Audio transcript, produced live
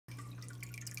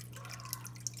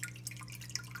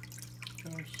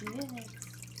There she is.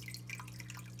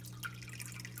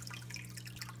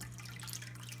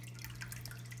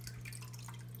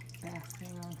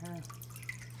 Basking on her.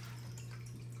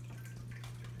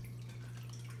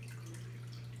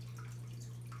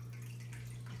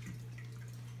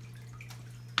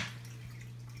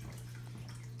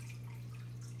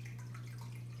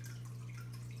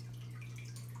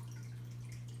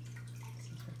 This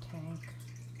is her tank.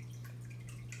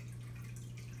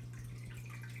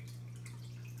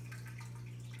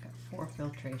 Got 4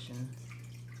 filtrations.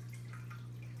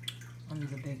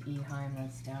 One's a big E-heim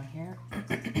that's down here.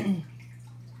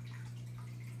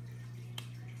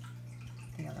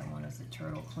 The other one is a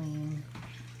turtle clean.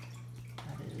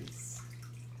 That is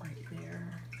right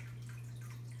there.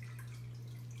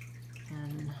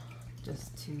 And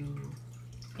just 2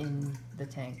 in the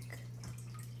tank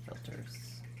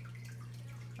filters.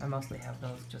 I mostly have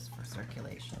those just for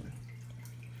circulation.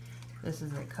 This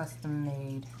is a custom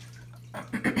made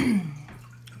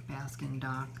basking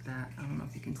dock that, I don't know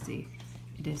if you can see,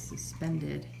 it is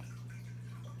suspended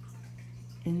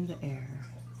in the air,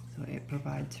 so it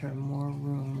provides her more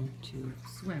room to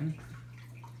swim.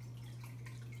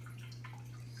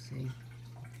 See, you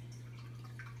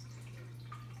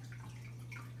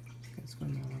can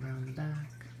swim all around the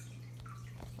back.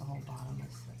 The whole bottom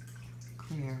is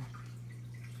clear.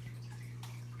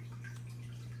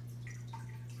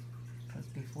 Because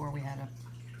before we had a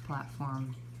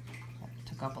platform that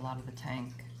took up a lot of the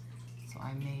tank, so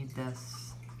I made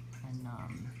this and out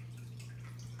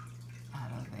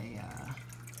of a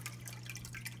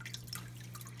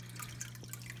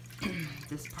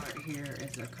this part here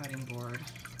is a cutting board.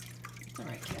 It's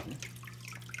alright, kitten.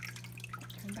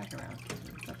 Turn back around,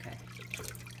 kitten. It's okay.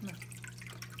 Come on.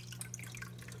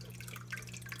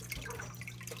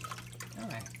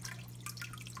 Alright.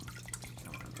 I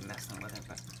don't want to be messing with it,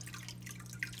 but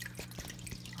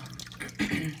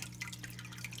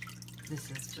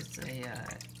this is just a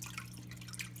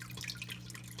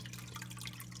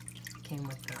came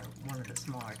with one of the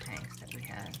smaller tanks that we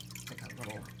had. It's like a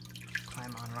little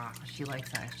climb on rock. She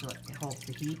likes that. It holds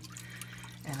the heat.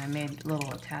 And I made little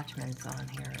attachments on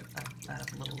here out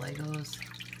of little Legos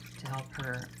to help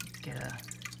her get a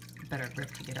better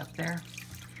grip to get up there.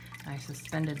 I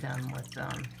suspended them with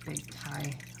big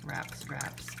tie wrap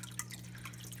straps.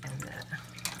 And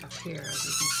up here, as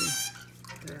you can see,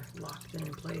 they're locked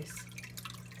in place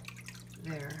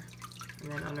there.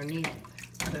 And then underneath,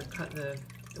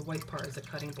 the white part is a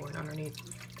cutting board. Underneath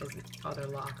is other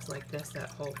locks like this that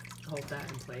hold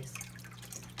that in place.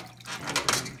 And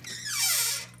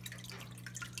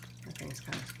that thing's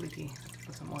kind of squeaky.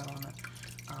 Put some oil on it.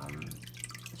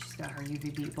 She's got her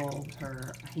UVB bulb,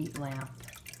 her heat lamp,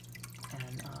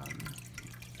 and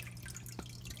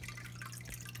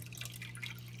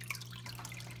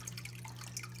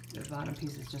the bottom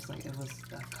piece is just like, it was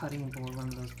a cutting board, one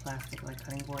of those plastic like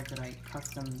cutting boards that I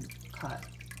custom cut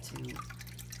to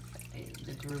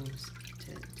the grooves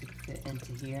to fit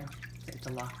into here,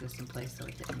 to lock this in place so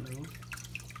it didn't move.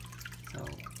 So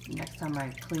next time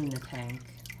I clean the tank,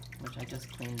 which I just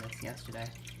cleaned this yesterday,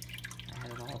 I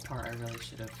had it all apart. I really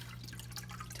should have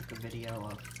took a video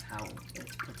of how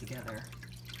it's put together,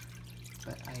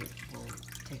 but I will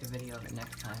take a video of it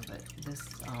next time. But this,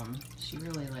 she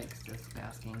really likes this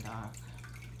basking dock,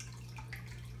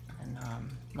 and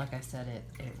like I said, it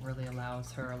really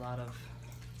allows her a lot of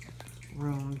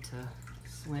room to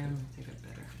swim. Take a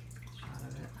better shot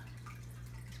of it.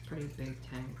 It's a pretty big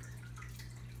tank,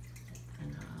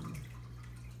 and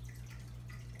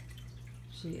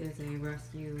she is a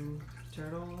rescue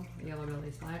turtle, yellow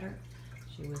belly slider.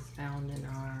 She was found in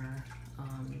our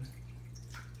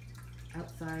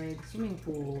outside swimming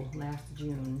pool last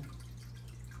June.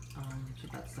 She's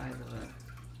about the size of a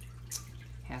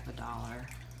 $50.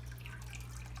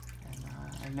 And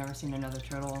I've never seen another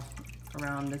turtle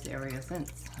around this area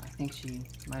since. I think she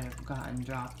might have gotten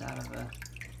dropped out of a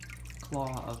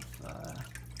claw of a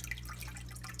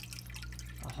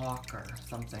hawk or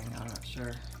something. I'm not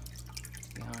sure, to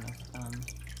be honest.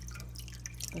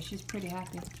 But she's pretty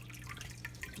happy.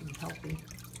 She's healthy.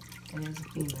 It is a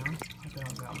female. I hope I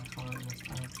don't drop my phone in this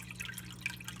time.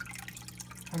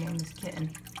 Her name is Kitten.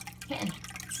 Kitten!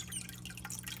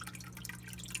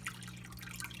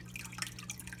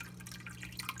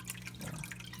 Yeah,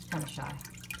 she's kind of shy.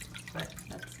 But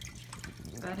that's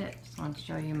about it. Just wanted to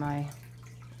show you my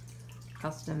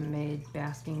custom made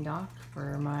basking dock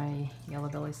for my yellow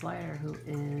belly slider, who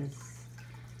is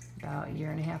about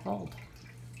 1.5 years old.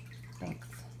 Thanks.